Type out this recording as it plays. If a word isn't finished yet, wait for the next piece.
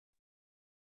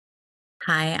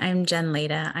Hi, I'm Jen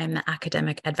Leita. I'm the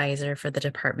academic advisor for the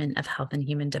Department of Health and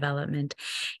Human Development,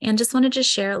 and just wanted to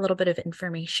share a little bit of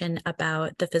information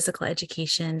about the Physical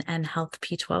Education and Health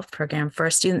P12 program for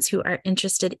students who are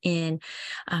interested in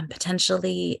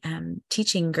potentially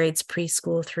teaching grades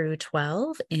preschool through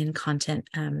 12 in content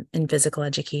in physical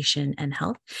education and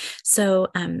health. So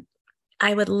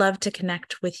I would love to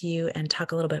connect with you and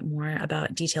talk a little bit more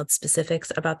about detailed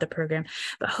specifics about the program,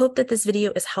 but hope that this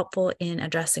video is helpful in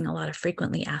addressing a lot of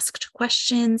frequently asked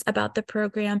questions about the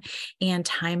program and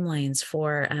timelines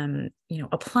for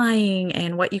applying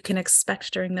and what you can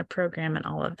expect during the program and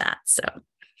all of that.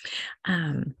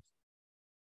 Um,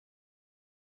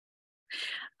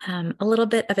 a little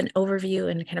bit of an overview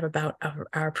and kind of about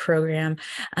our program.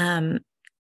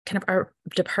 Kind of our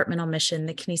departmental mission,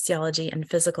 the Kinesiology and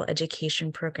Physical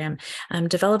Education program,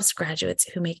 develops graduates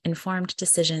who make informed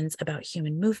decisions about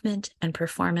human movement and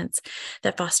performance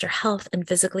that foster health and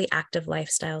physically active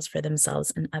lifestyles for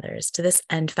themselves and others. To this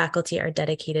end, faculty are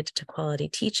dedicated to quality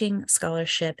teaching,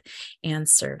 scholarship, and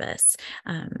service.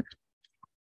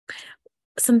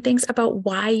 Some things about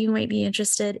why you might be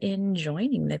interested in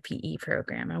joining the PE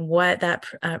program and what that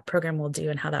program will do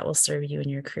and how that will serve you in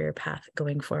your career path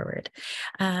going forward.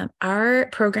 Our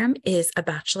program is a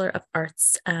Bachelor of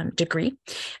Arts degree.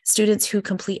 Students who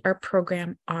complete our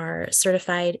program are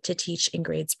certified to teach in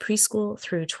grades preschool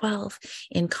through 12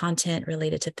 in content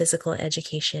related to physical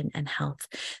education and health.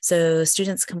 So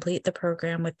students complete the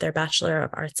program with their Bachelor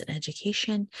of Arts in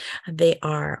Education. They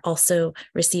are also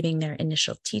receiving their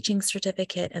initial teaching certificate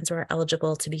and so are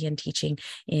eligible to begin teaching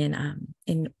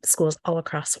in schools all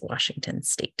across Washington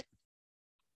state.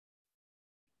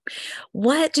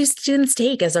 What do students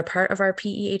take as a part of our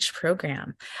PEH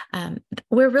program?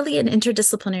 We're really an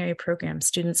interdisciplinary program.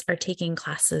 Students are taking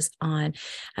classes on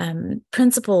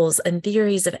principles and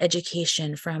theories of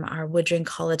education from our Woodring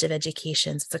College of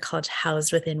Education. It's a college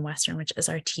housed within Western, which is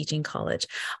our teaching college.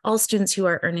 All students who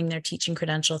are earning their teaching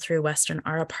credential through Western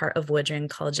are a part of Woodring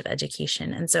College of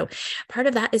Education. And so part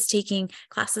of that is taking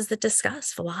classes that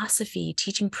discuss philosophy,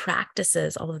 teaching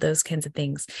practices, all of those kinds of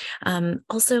things.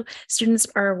 Also, students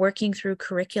are working through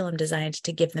curriculum designed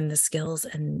to give them the skills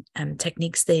and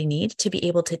techniques they need to be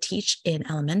able to teach in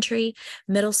elementary,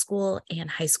 middle school, and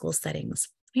high school settings.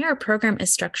 Our program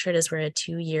is structured as we're a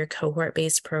 2-year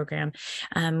cohort-based program,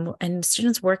 and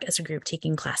students work as a group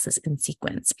taking classes in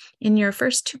sequence. In your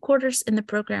first 2 quarters in the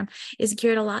program is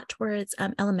geared a lot towards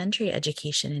elementary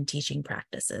education and teaching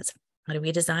practices. How do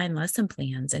we design lesson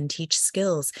plans and teach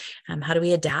skills? How do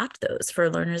we adapt those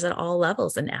for learners at all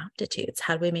levels and aptitudes?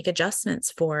 How do we make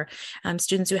adjustments for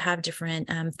students who have different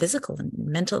physical and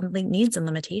mental needs and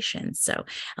limitations? So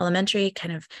elementary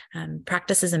kind of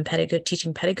practices and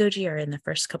teaching pedagogy are in the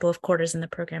first couple of quarters in the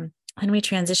program. And we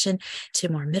transition to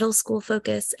more middle school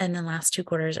focus, and the last 2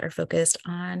 quarters are focused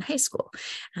on high school.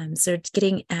 So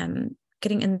getting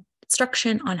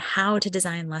instruction on how to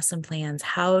design lesson plans,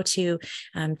 how to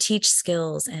teach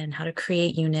skills, and how to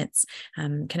create units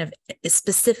kind of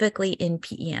specifically in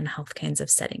PE and health kinds of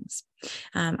settings.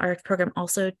 Our program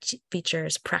also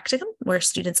features practicum, where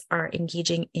students are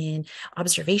engaging in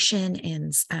observation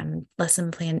and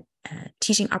lesson plan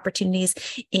teaching opportunities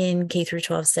in K through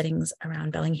 12 settings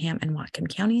around Bellingham and Whatcom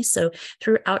County. So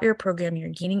throughout your program, you're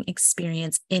gaining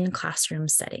experience in classroom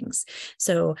settings.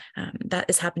 So that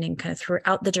is happening kind of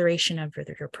throughout the duration of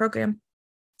your program.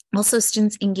 Also,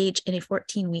 students engage in a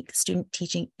 14-week student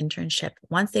teaching internship.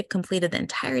 Once they've completed the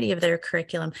entirety of their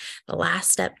curriculum, the last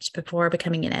step before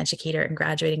becoming an educator and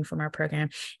graduating from our program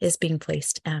is being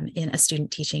placed in a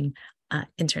student teaching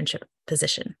internship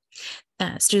position.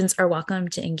 Students are welcome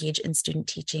to engage in student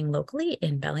teaching locally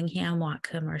in Bellingham,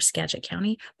 Whatcom, or Skagit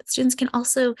County, but students can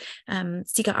also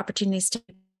seek out opportunities to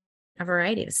a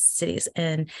variety of cities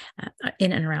in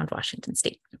and around Washington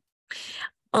state.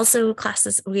 Also,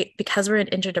 classes, because we're an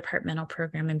interdepartmental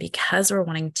program and because we're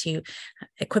wanting to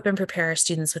equip and prepare our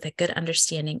students with a good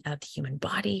understanding of the human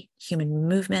body, human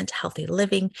movement, healthy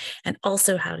living, and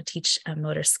also how to teach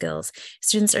motor skills,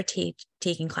 students are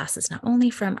taking classes not only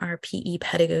from our PE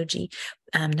pedagogy,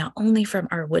 not only from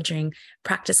our Woodring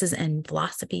practices and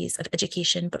philosophies of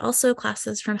education, but also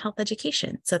classes from health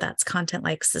education. So that's content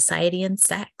like society and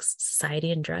sex, society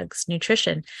and drugs,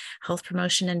 nutrition, health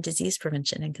promotion and disease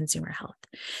prevention, and consumer health.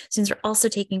 Students are also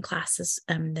taking classes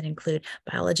that include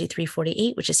Biology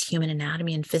 348, which is human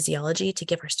anatomy and physiology, to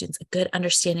give our students a good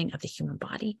understanding of the human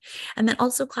body. And then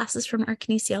also classes from our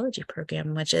kinesiology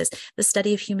program, which is the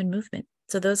study of human movement.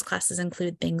 So those classes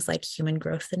include things like human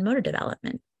growth and motor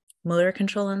development. motor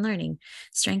control and learning,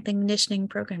 strength and conditioning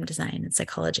program design, and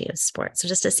psychology of sport. So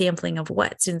just a sampling of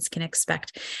what students can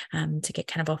expect to get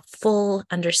kind of a full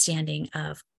understanding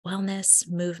of wellness,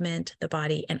 movement, the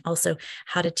body, and also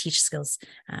how to teach skills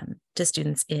to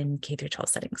students in K through 12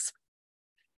 settings.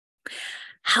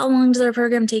 How long does our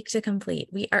program take to complete?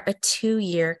 We are a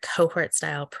 2-year cohort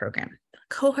style program.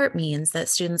 Cohort means that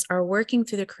students are working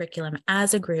through the curriculum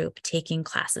as a group, taking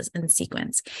classes in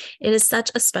sequence. It is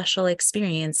such a special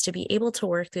experience to be able to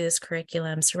work through this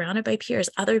curriculum surrounded by peers,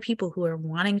 other people who are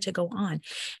wanting to go on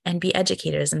and be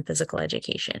educators in physical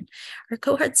education. Our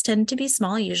cohorts tend to be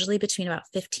small, usually between about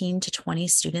 15 to 20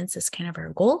 students is kind of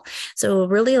our goal. So it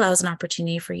really allows an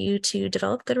opportunity for you to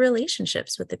develop good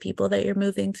relationships with the people that you're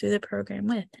moving through the program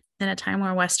with. In a time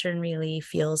where Western really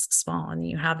feels small and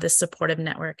you have this supportive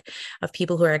network of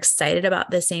people who are excited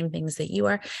about the same things that you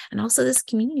are, and also this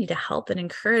community to help and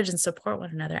encourage and support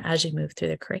one another as you move through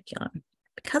the curriculum.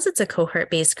 Because it's a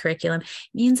cohort-based curriculum, it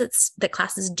means that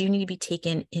classes do need to be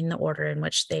taken in the order in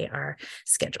which they are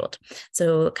scheduled.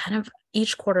 So kind of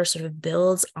each quarter sort of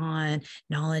builds on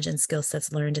knowledge and skill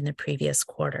sets learned in the previous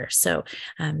quarter. So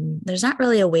there's not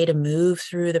really a way to move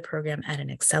through the program at an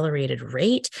accelerated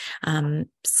rate.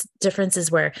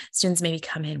 Differences where students maybe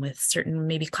come in with certain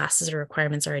maybe classes or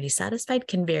requirements already satisfied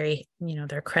can vary,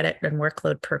 their credit and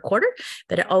workload per quarter,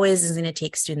 but it always is going to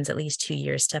take students at least 2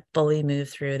 years to fully move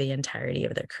through the entirety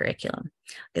of their curriculum.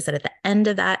 Like I said, at the end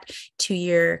of that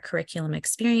 2-year curriculum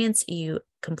experience, you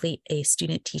complete a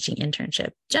student teaching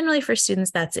internship. Generally for students,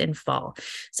 that's in fall.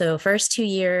 So first 2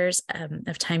 years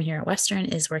of time here at Western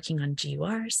is working on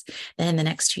GURs. Then the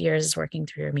next 2 years is working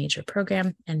through your major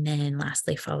program. And then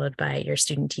lastly, followed by your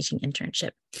student teaching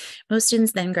internship. Most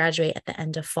students then graduate at the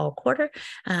end of fall quarter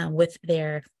with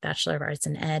their Bachelor of Arts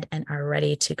in Ed and are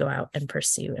ready to go out and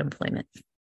pursue employment.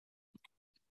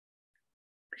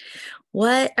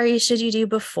 What should you do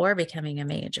before becoming a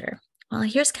major? Well,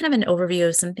 here's kind of an overview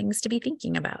of some things to be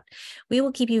thinking about. We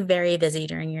will keep you very busy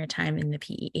during your time in the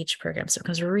PEH program, so it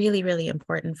becomes really, really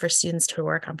important for students to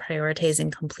work on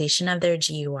prioritizing completion of their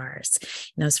GURs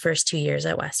in those first 2 years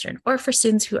at Western, or for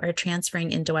students who are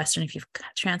transferring into Western. If you've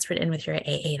transferred in with your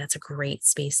AA, that's a great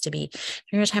space to be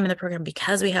during your time in the program,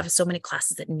 because we have so many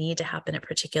classes that need to happen at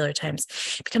particular times.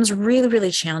 It becomes really,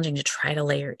 really challenging to try to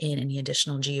layer in any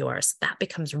additional GURs. That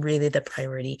becomes really the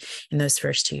priority in those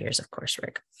first 2 years of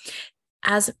coursework.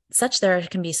 As such, there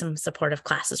can be some supportive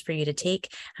classes for you to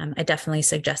take. I definitely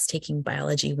suggest taking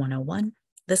Biology 101.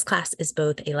 This class is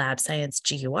both a lab science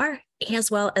GUR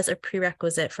as well as a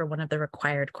prerequisite for one of the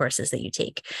required courses that you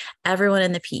take. Everyone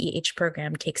in the PEH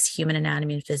program takes human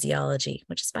anatomy and physiology,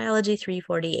 which is Biology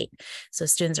 348. So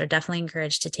students are definitely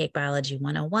encouraged to take Biology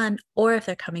 101, or if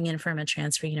they're coming in from a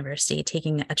transfer university,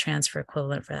 taking a transfer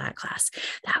equivalent for that class.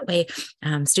 That way,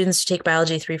 students should take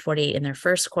Biology 348 in their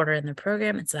first quarter in the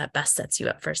program, and so that best sets you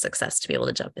up for success to be able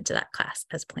to jump into that class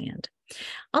as planned.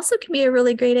 Also can be a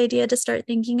really great idea to start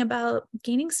thinking about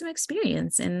gaining some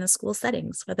experience in the school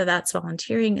settings, whether that's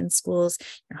volunteering in schools,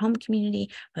 your home community,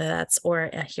 whether that's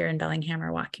here in Bellingham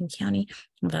or Whatcom County,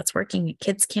 whether that's working at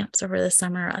kids camps over the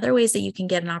summer, or other ways that you can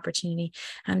get an opportunity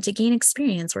to gain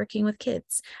experience working with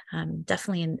kids.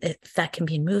 Definitely, if that can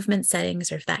be in movement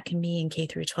settings or if that can be in K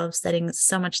through 12 settings,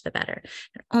 so much the better.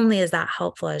 Not only is that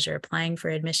helpful as you're applying for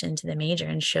admission to the major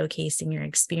and showcasing your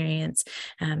experience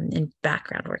in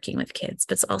background working with kids,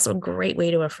 but it's also a great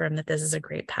way to affirm that this is a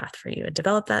great path for you and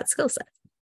develop that skill set.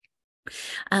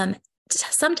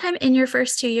 Sometime in your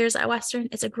first 2 years at Western,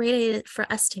 it's a great idea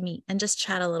for us to meet and just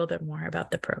chat a little bit more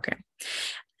about the program.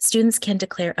 Students can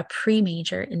declare a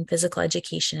pre-major in physical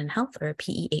education and health, or a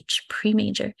PEH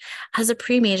pre-major. As a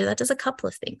pre-major, that does a couple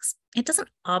of things. It doesn't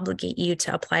obligate you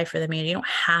to apply for the major. You don't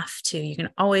have to. You can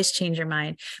always change your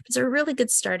mind. But it's a really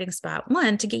good starting spot,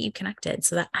 one, to get you connected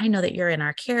so that I know that you're in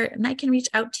our care and I can reach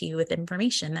out to you with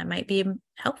information that might be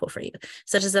helpful for you,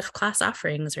 such as if class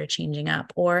offerings are changing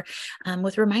up, or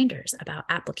with reminders about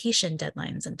application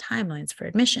deadlines and timelines for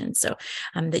admission, so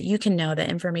that you can know that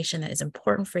information that is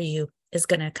important for you is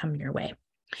going to come your way.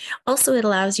 Also, it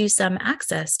allows you some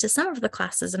access to some of the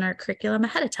classes in our curriculum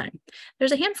ahead of time.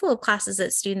 There's a handful of classes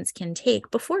that students can take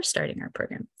before starting our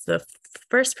program. So the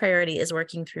first priority is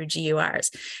working through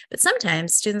GURs, but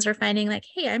sometimes students are finding like,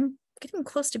 hey, I'm getting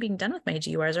close to being done with my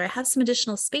GURs, or I have some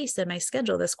additional space in my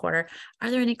schedule this quarter.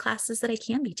 Are there any classes that I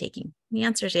can be taking? The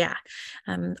answer is yeah.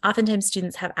 Oftentimes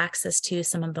students have access to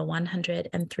some of the 100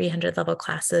 and 300 level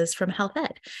classes from health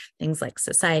ed, things like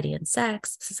society and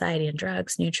sex, society and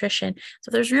drugs, nutrition. So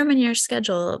if there's room in your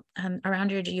schedule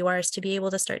around your GURs to be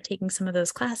able to start taking some of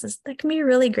those classes, that can be a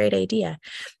really great idea.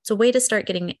 So a way to start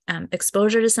getting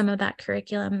exposure to some of that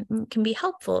curriculum can be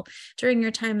helpful during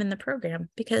your time in the program,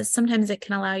 because sometimes it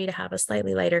can allow you to have a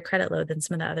slightly lighter credit load than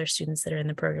some of the other students that are in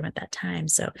the program at that time.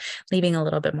 So leaving a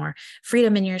little bit more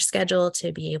freedom in your schedule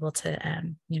to be able to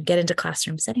get into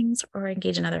classroom settings or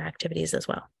engage in other activities as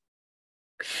well.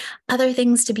 Other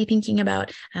things to be thinking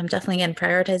about, definitely again,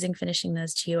 prioritizing finishing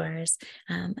those GURs.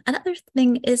 Another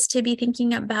thing is to be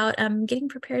thinking about getting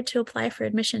prepared to apply for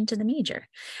admission to the major.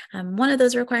 One of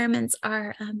those requirements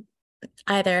are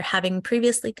either having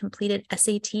previously completed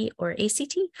SAT or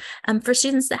ACT. For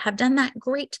students that have done that,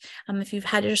 great. If you've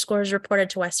had your scores reported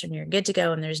to Western, you're good to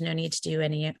go and there's no need to do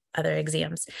any other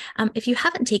exams. If you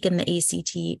haven't taken the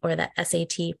ACT or the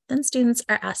SAT, then students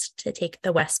are asked to take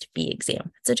the West B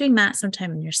exam. So doing that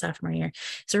sometime in your sophomore year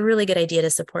is a really good idea to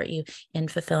support you in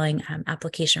fulfilling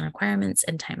application requirements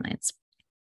and timelines.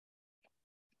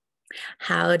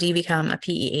 How do you become a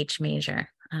PEH major?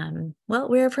 Well,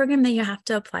 we're a program that you have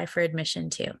to apply for admission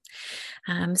to.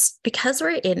 Because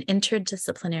we're an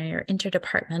interdisciplinary or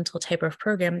interdepartmental type of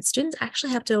program, students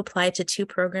actually have to apply to 2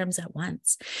 programs at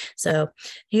once. So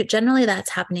generally that's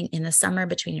happening in the summer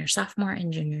between your sophomore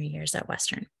and junior years at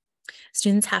Western.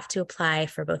 Students have to apply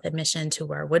for both admission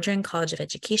to our Woodring College of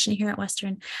Education here at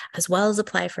Western, as well as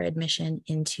apply for admission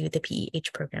into the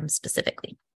PEH program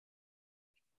specifically.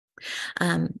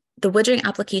 The Woodring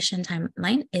application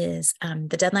timeline is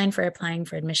the deadline for applying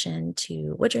for admission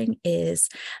to Woodring is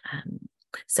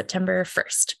September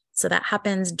 1st. So that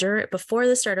happens before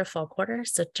the start of fall quarter,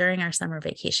 so during our summer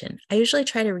vacation. I usually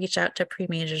try to reach out to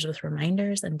pre-majors with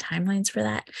reminders and timelines for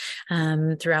that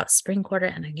throughout spring quarter,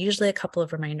 and usually a couple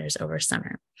of reminders over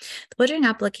summer. The Woodring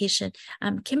application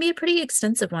can be a pretty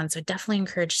extensive one, so definitely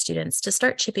encourage students to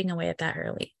start chipping away at that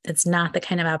early. It's not the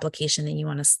kind of application that you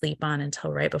want to sleep on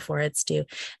until right before it's due.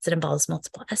 So it involves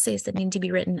multiple essays that need to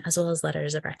be written, as well as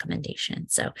letters of recommendation.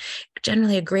 So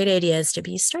generally a great idea is to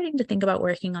be starting to think about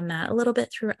working on that a little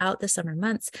bit throughout the summer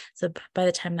months. So by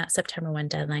the time that September 1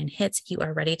 deadline hits, you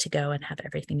are ready to go and have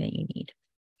everything that you need.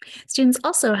 Students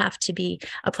also have to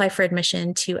apply for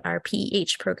admission to our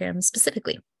PEH program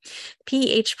specifically.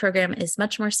 PEH program is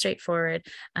much more straightforward,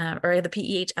 or the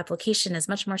PEH application is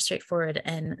much more straightforward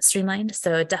and streamlined.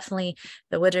 So definitely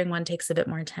the Woodring one takes a bit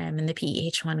more time and the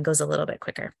PEH one goes a little bit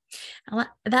quicker.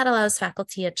 That allows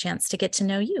faculty a chance to get to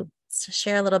know you, to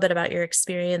share a little bit about your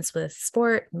experience with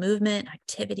sport, movement,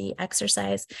 activity,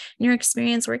 exercise, and your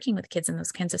experience working with kids in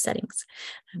those kinds of settings.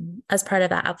 As part of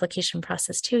that application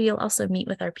process too, you'll also meet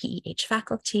with our PEH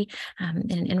faculty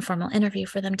in an informal interview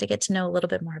for them to get to know a little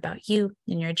bit more about you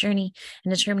and your journey,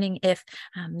 and determining if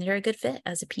you're a good fit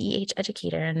as a PEH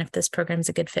educator and if this program is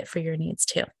a good fit for your needs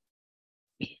too.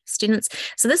 Students,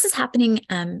 so this is happening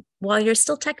while you're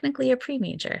still technically a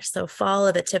pre-major, so fall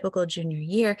of a typical junior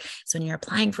year. So when you're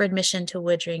applying for admission to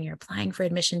Woodring, you're applying for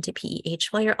admission to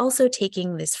PEH, while you're also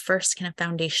taking these first kind of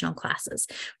foundational classes,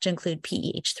 which include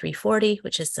PEH 340,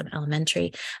 which is some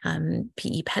elementary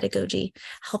PE pedagogy,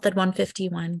 Health Ed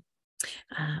 151,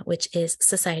 which is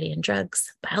Society and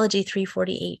Drugs, Biology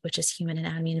 348, which is Human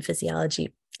Anatomy and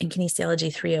Physiology, and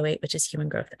Kinesiology 308, which is Human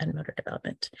Growth and Motor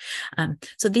Development.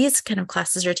 So these kind of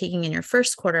classes you're taking in your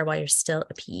first quarter while you're still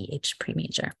a PEH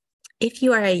pre-major. If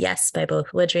you are a yes by both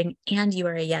Woodring and you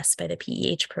are a yes by the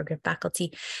PEH program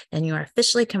faculty, then you are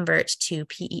officially convert to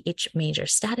PEH major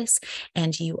status,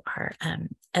 and you are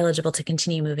eligible to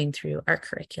continue moving through our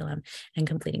curriculum and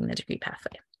completing the degree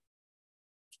pathway.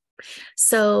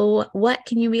 So what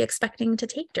can you be expecting to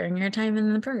take during your time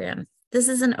in the program? This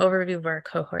is an overview of our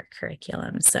cohort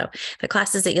curriculum. So the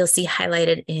classes that you'll see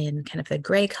highlighted in kind of the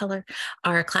gray color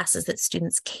are classes that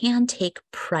students can take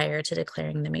prior to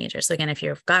declaring the major. So again, if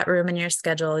you've got room in your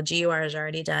schedule, GUR is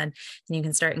already done, then you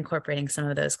can start incorporating some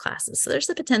of those classes. So there's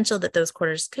the potential that those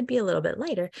quarters could be a little bit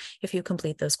lighter if you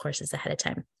complete those courses ahead of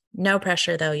time. No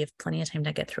pressure, though. You have plenty of time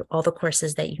to get through all the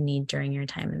courses that you need during your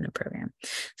time in the program.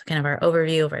 So kind of our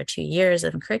overview of our 2 years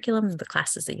of curriculum, the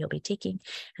classes that you'll be taking,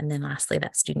 and then lastly,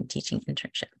 that student teaching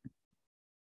internship.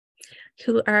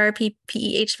 Who are our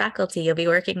PEH faculty? You'll be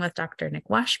working with Dr. Nick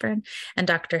Washburn and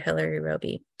Dr. Hillary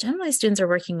Roby. Generally, students are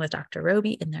working with Dr.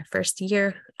 Roby in their first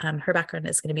year. Her background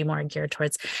is going to be more geared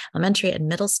towards elementary and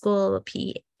middle school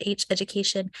PEH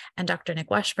education, and Dr. Nick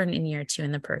Washburn in year 2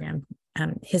 in the program.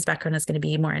 His background is going to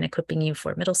be more in equipping you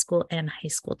for middle school and high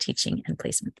school teaching and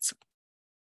placements.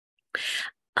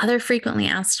 Other frequently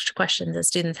asked questions that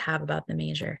students have about the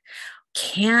major.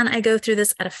 Can I go through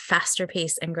this at a faster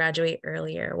pace and graduate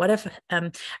earlier? What if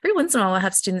every once in a while we'll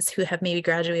have students who have maybe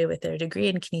graduated with their degree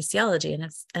in kinesiology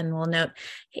and will note,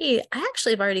 hey, I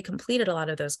actually have already completed a lot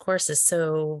of those courses.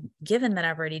 So given that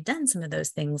I've already done some of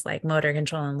those things like motor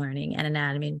control and learning and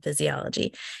anatomy and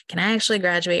physiology, can I actually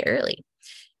graduate early?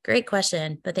 Great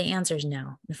question, but the answer is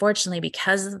no. Unfortunately,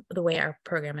 because of the way our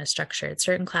program is structured,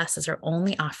 certain classes are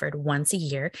only offered once a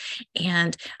year.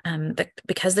 And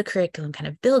because the curriculum kind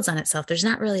of builds on itself, there's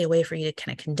not really a way for you to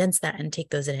kind of condense that and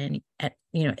take those in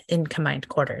combined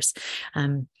quarters.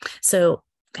 So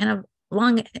kind of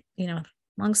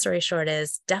long story short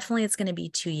is definitely it's going to be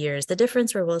 2 years. The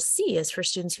difference where we'll see is for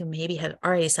students who maybe have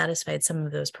already satisfied some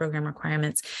of those program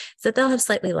requirements is that they'll have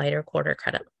slightly lighter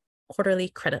quarterly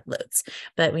credit loads,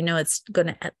 but we know it's going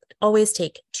to always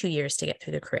take 2 years to get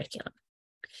through the curriculum.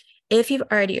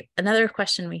 Another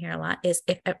question we hear a lot is,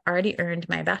 if I've already earned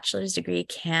my bachelor's degree,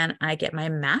 can I get my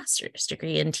master's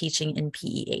degree in teaching in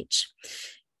PEH?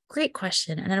 Great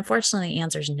question. And unfortunately, the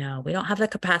answer is no. We don't have the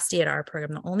capacity at our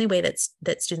program. The only way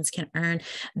that students can earn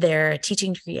their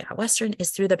teaching degree at Western is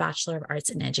through the Bachelor of Arts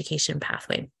in Education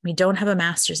pathway. We don't have a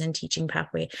master's in teaching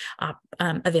pathway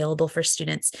available for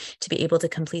students to be able to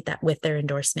complete that with their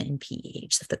endorsement in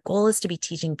PEH. So if the goal is to be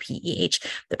teaching PEH,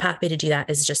 the pathway to do that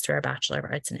is just through our Bachelor of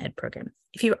Arts in Ed program.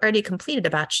 If you've already completed a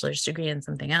bachelor's degree in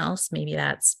something else, maybe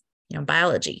that's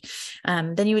biology,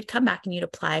 then you would come back and you'd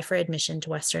apply for admission to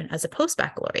Western as a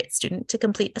post-baccalaureate student to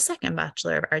complete a second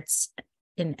Bachelor of Arts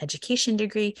in Education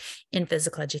degree in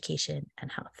physical education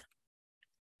and health.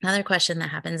 Another question that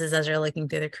happens is, as you're looking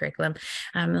through the curriculum,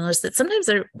 is that sometimes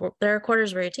there are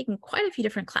quarters where you're taking quite a few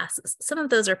different classes. Some of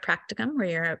those are practicum, where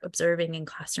you're observing in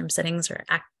classroom settings or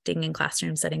acting in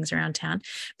classroom settings around town.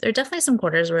 There are definitely some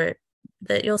quarters where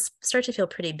that you'll start to feel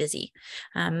pretty busy.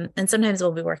 And sometimes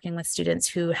we'll be working with students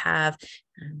who have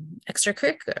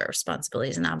extracurricular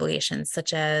responsibilities and obligations,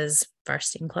 such as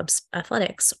varsity clubs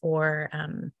athletics or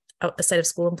outside of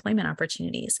school employment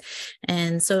opportunities.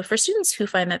 And so for students who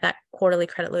find that quarterly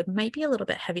credit load might be a little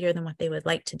bit heavier than what they would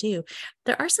like to do,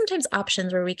 there are sometimes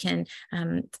options where we can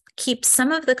keep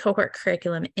some of the cohort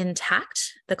curriculum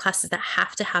intact, the classes that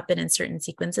have to happen in certain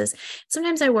sequences.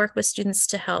 Sometimes I work with students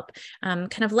to help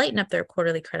kind of lighten up their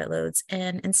quarterly credit loads,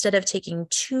 and instead of taking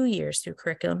 2 years through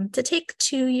curriculum, to take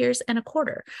 2 years and a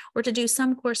quarter, or to do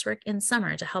some coursework in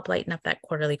summer to help lighten up that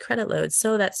quarterly credit load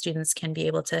so that students can be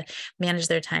able to manage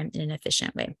their time in an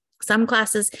efficient way. Some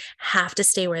classes have to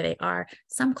stay where they are.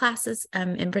 Some classes,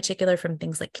 in particular from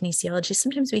things like kinesiology,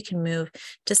 sometimes we can move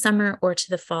to summer or to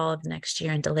the fall of the next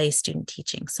year and delay student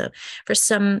teaching. So for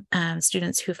some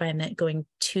students who find that going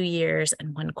 2 years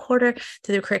and 1 quarter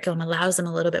through the curriculum allows them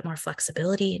a little bit more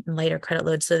flexibility and lighter credit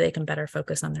load so they can better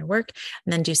focus on their work,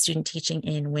 and then do student teaching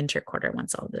in winter quarter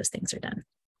once all of those things are done.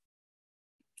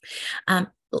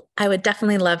 I would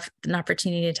definitely love an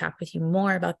opportunity to talk with you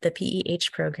more about the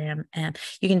PEH program. And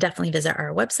you can definitely visit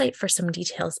our website for some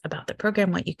details about the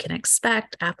program, what you can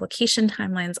expect, application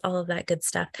timelines, all of that good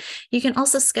stuff. You can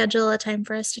also schedule a time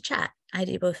for us to chat. I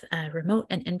do both remote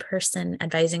and in-person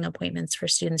advising appointments for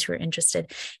students who are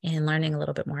interested in learning a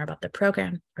little bit more about the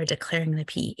program, or declaring the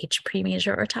PEH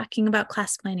pre-major, or talking about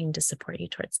class planning to support you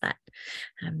towards that.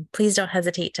 Please don't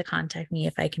hesitate to contact me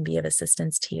if I can be of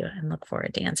assistance to you, and look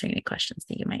forward to answering any questions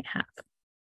that you might have.